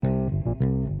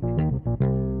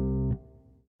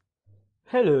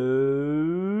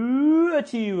Hello,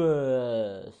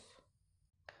 Achievers!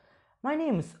 My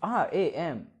name is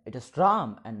RAM. It is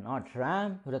Ram and not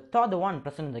Ram. Who'd have thought the one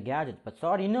present in the gadget, but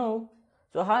sorry, no.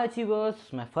 So, hi, Achievers. This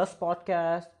is my first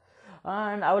podcast,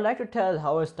 and I would like to tell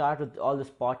how I started all this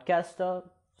podcast stuff.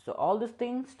 So, all this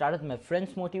thing started with my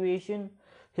friend's motivation.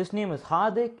 His name is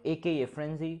Hardik, aka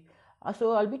Frenzy.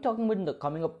 So, I'll be talking about in the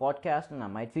coming up podcast, and I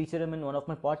might feature him in one of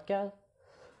my podcasts.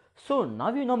 So,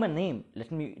 now you know my name,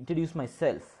 let me introduce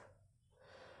myself.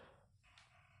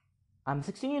 I'm a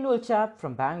 16-year-old chap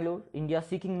from Bangalore, India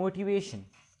seeking motivation,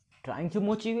 trying to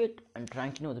motivate and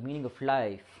trying to know the meaning of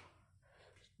life.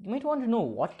 You might want to know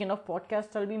what kind of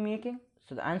podcast I'll be making.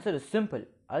 So the answer is simple.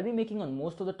 I'll be making on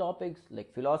most of the topics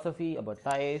like philosophy, about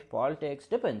life, politics,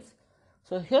 depends.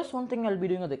 So here's one thing I'll be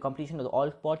doing at the completion of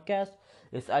all podcasts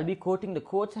is I'll be quoting the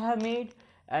quotes I have made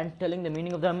and telling the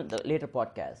meaning of them in the later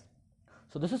podcast.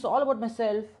 So this is all about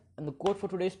myself, and the quote for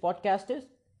today's podcast is,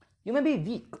 "You may be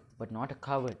weak, but not a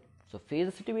coward. So face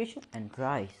the situation and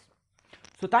rise."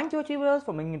 So thank you, Achievers,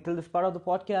 for making it till this part of the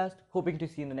podcast. Hoping to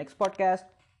see you in the next podcast.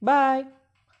 Bye.